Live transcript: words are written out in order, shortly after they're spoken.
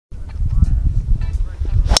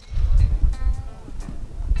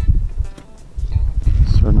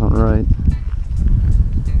right.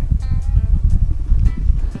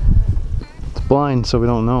 It's blind, so we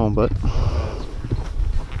don't know, but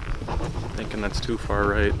Thinking that's too far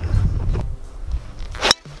right.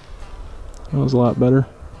 that was a lot better.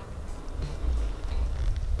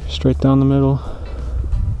 Straight down the middle.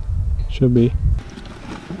 Should be.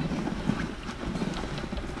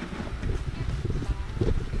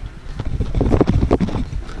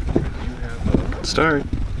 Start.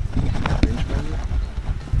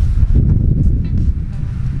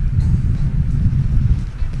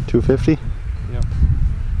 250? Yep.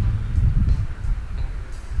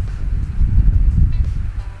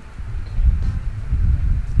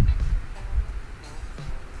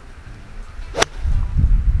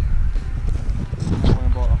 Only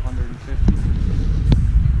about 150.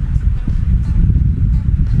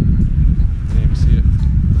 Didn't even see it.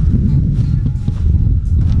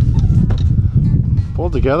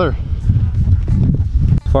 Pulled together.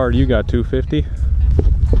 How far do you got? 250?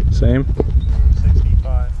 Same?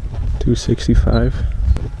 265. 265.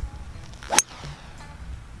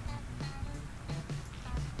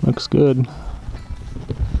 Looks good.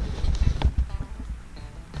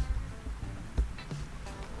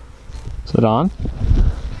 Is it on?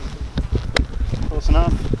 Close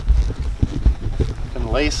enough. Can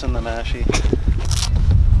lace in the mashie.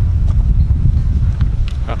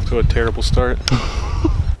 Off to a terrible start.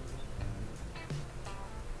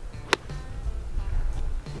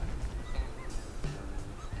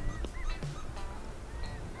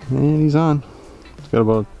 And he's on. He's got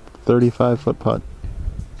about a 35-foot putt.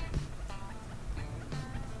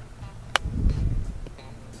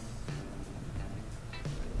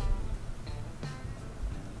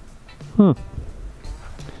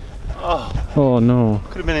 Oh no.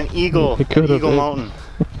 Could have been an eagle. It could have. Eagle Mountain.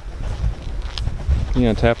 You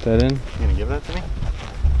gonna tap that in? You gonna give that to me?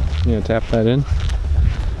 You gonna tap that in?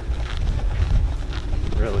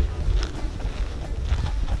 Really?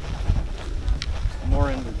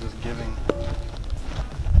 More into just giving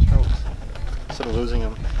strokes instead of losing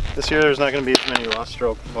them. This year there's not going to be as many lost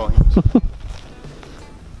stroke volumes.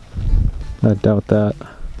 I doubt that.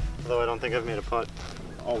 Although I don't think I've made a putt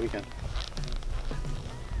all weekend.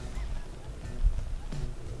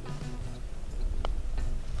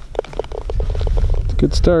 It's a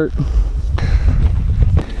good start.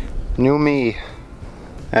 New me.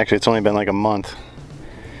 Actually, it's only been like a month.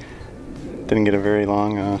 Didn't get a very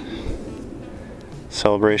long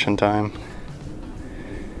celebration time.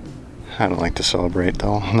 I don't like to celebrate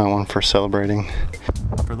though. I'm not one for celebrating.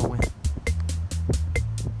 For the win.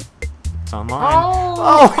 It's online.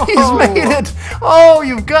 Oh, he's made it! Oh,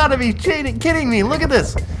 you've got to be kidding me! Look at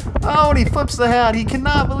this! Oh, and he flips the hat. He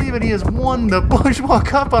cannot believe it. He has won the Bushwalk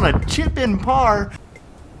Cup on a chip-in par.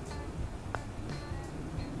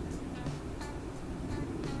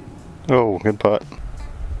 Oh, good putt.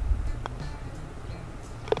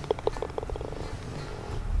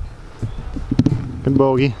 Good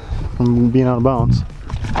bogey from being out of bounds.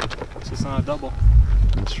 It's just not a double.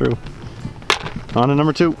 That's true. On to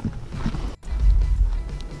number 2.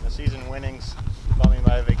 The season winnings bought me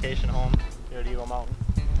my vacation home here at Eagle Mountain.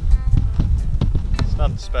 It's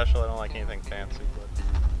nothing special. I don't like anything fancy, but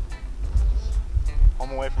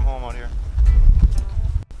home away from home out here.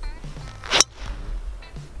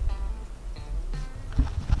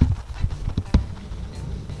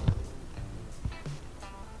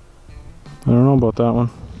 I don't know about that one.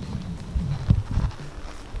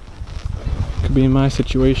 Could be in my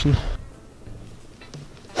situation.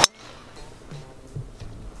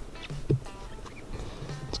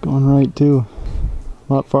 It's going right too.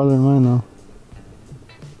 A lot farther than mine though.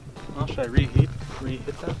 Well, should I reheat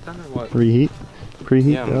that then or what? Reheat?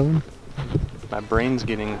 Preheat Yeah. the oven? My brain's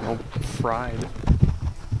getting all fried.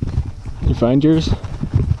 You find yours?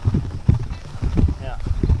 Yeah.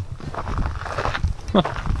 I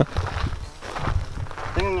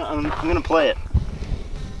think I'm gonna play it. I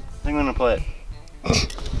think I'm gonna play it.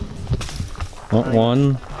 Oh,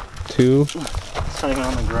 1, 2, It's not even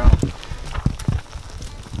on the ground.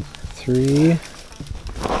 3,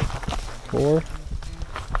 4.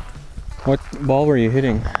 What ball were you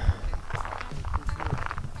hitting?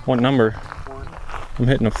 What number? 4. I'm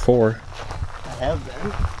hitting a 4. I have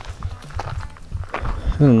been.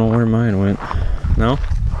 I don't know where mine went. No?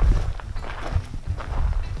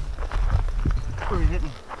 Where are you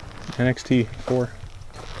hitting? NXT 4.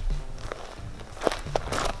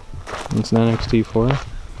 It's an NXT 4.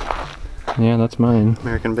 Yeah, that's mine.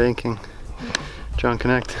 American Banking. John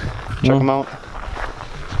Connect. Check Yeah. them out.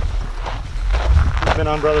 He's been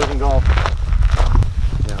on Brothers in Golf.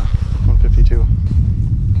 Yeah, 152.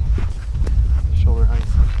 Shoulder height.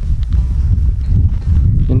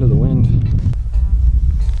 Into the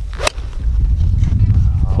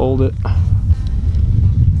hold it.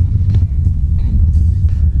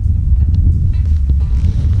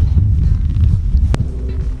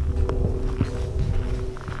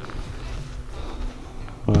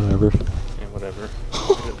 Whatever. Yeah, whatever.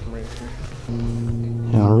 Get it from right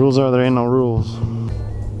here. Yeah, rules are there ain't no rules.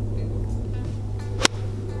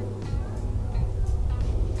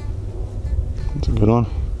 That's a good one.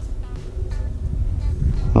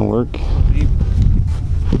 That'll work. Deep.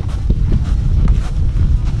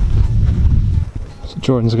 So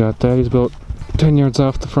Jordan's got that. He's about 10 yards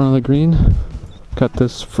off the front of the green. Cut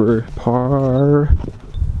this for par.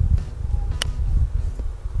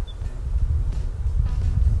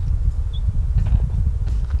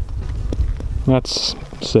 That's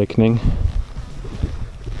sickening.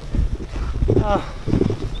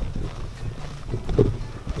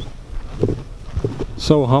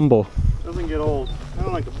 So humble. Doesn't get old. I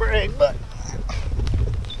don't like to brag, but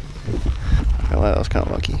well, that was kind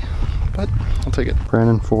of lucky. But I'll take it.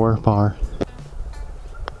 Brandon 4 par.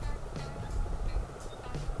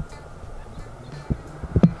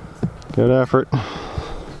 Good effort.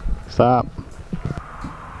 Stop.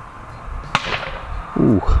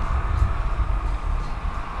 Ooh.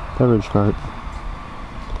 Beverage cart.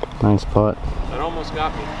 Nice putt. That almost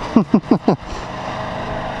got me.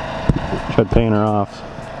 Tried paying her off.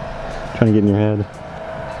 Trying to get in your head.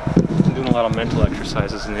 I'm doing a lot of mental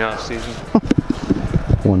exercises in the off season.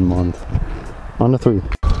 1 month. On to 3.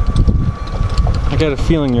 I got a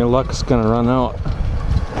feeling your luck's gonna run out.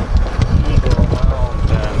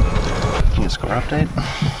 Can you score update?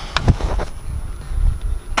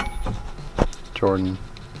 Jordan.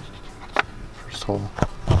 First hole.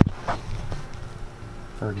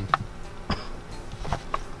 30.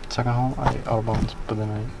 Second hole, I out of bounds, but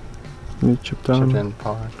then I You chipped down. chipped in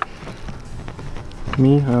par.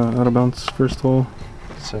 Me, out of bounds first hole.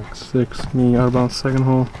 6. 6. Me, out of bounds second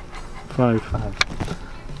hole. 5. 5.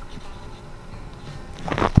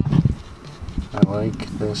 I like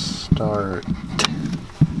this start.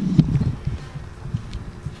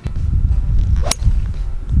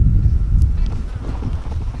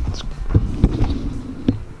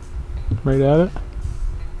 Right at it.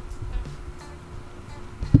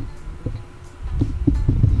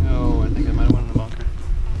 No, I think I might have went in the bunker.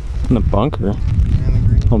 In the bunker. And the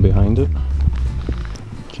green. Oh, behind it.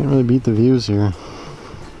 Can't really beat the views here.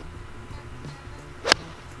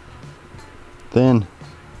 Then,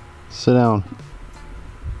 sit down.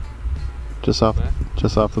 Just off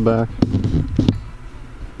the back.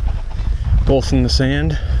 Both in the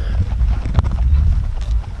sand.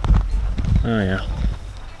 Oh yeah.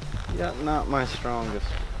 Yeah, not my strongest.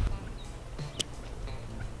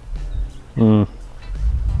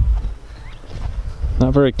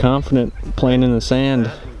 Not very confident playing in the sand.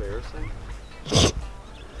 That's embarrassing.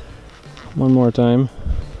 One more time.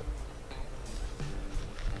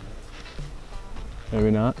 Maybe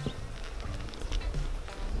not.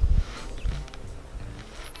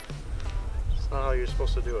 It's not how you're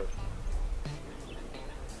supposed to do it.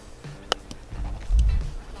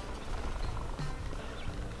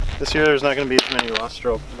 This year there's not going to be as many lost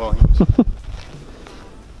stroke volumes.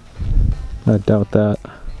 I doubt that.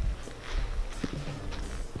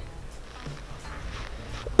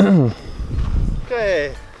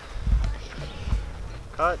 Okay.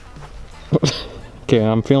 Cut. Okay,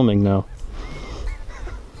 I'm filming now.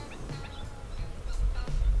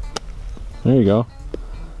 There you go.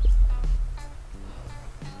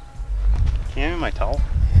 Can you hand me my towel?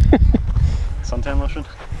 Suntan lotion?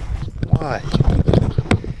 Why?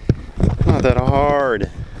 Not that hard.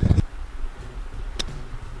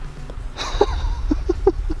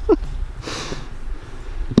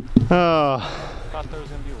 Oh. Thought there was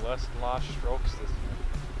gonna be less lost strokes this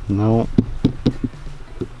year. No.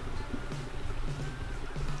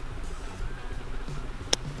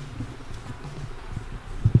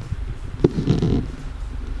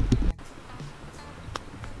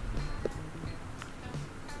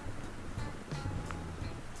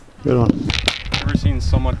 Good one. Ever seen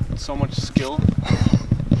so much skill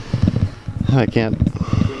I can't.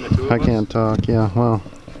 between the two of I us? can't talk. Yeah. Well,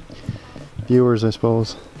 viewers, I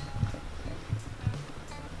suppose.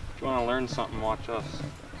 If you want to learn something, watch us.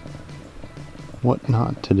 What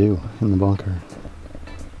not to do in the bunker?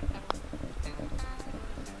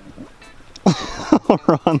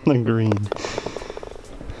 Or on the green.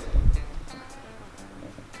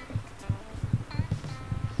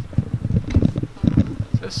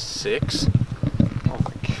 Is this 6? Oh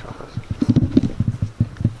my god.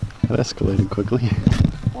 That escalated quickly.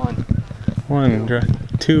 1. 1,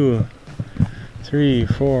 2, 3,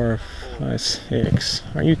 4, 5, 6.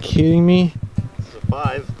 Are you kidding me? This is a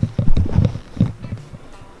 5.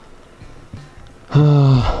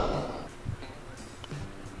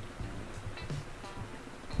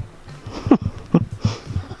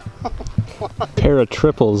 Pair of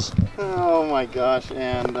triples. Oh my gosh,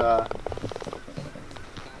 and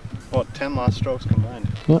Well, 10 lost strokes combined.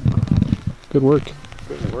 Yep. Good work.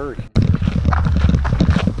 good work.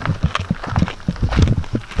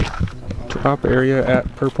 Drop area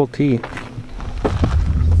at purple tee.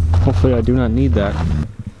 Hopefully I do not need that.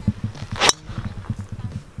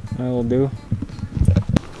 That will do.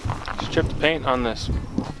 Just chip the paint on this.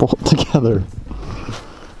 Bolt together.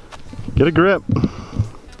 Get a grip.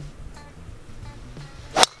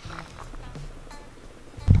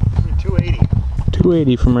 $280.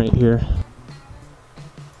 280 from right here.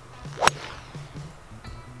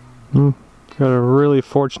 Got a really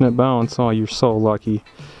fortunate bounce. Oh, you're so lucky.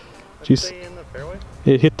 Jeez. Stay in the fairway?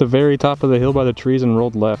 It hit the very top of the hill by the trees and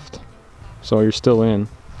rolled left. So you're still in.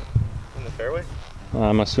 In the fairway?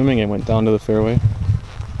 I'm assuming it went down to the fairway.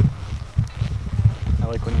 I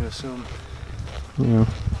like when you assume. Yeah.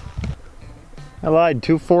 I lied,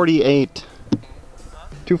 248.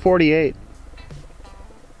 248.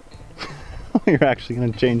 You're actually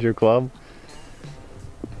going to change your club?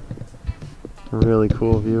 A really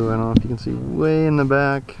cool view. I don't know if you can see way in the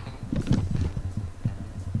back.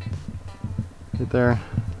 Right there.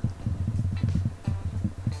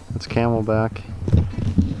 That's Camelback.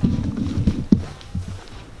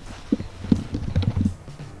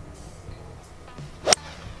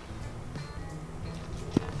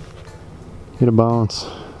 Get a bounce.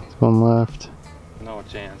 It's going left. No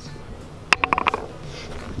chance.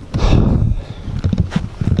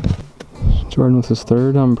 Jordan with his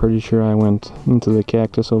third. I'm pretty sure I went into the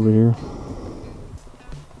cactus over here.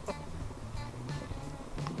 I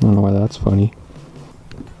don't know why that's funny.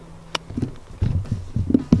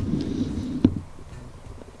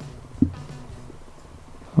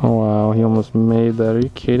 Oh wow, he almost made that. Are you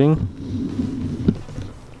kidding?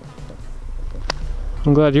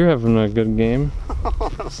 I'm glad you're having a good game.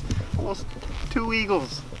 Almost 2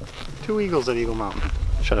 eagles. 2 eagles at Eagle Mountain.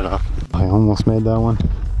 Shut it off. I almost made that one.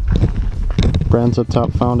 Brand's up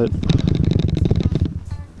top found it.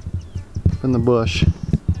 In the bush.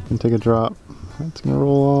 And take a drop. It's gonna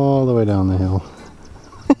roll all the way down the hill.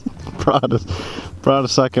 brought a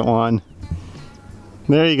second one.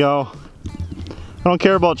 There you go. I don't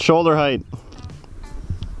care about shoulder height.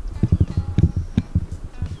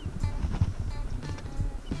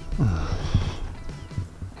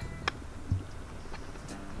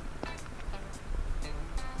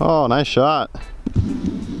 Oh, nice shot.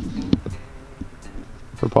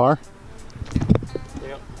 For par?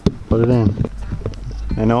 Yep. Put it in.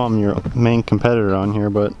 I know I'm your main competitor on here,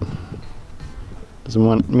 but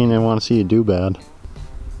doesn't mean I want to see you do bad.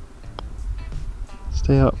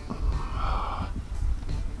 Stay up.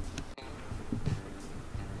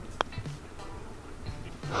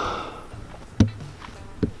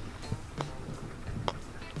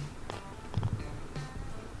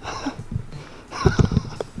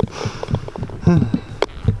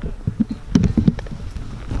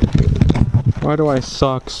 Why do I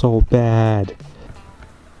suck so bad?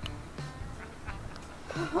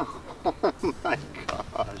 Oh my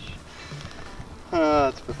gosh.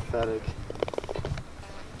 Oh, that's pathetic.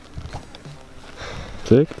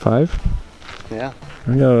 6, 5? Yeah.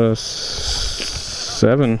 I got a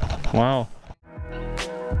 7. Wow.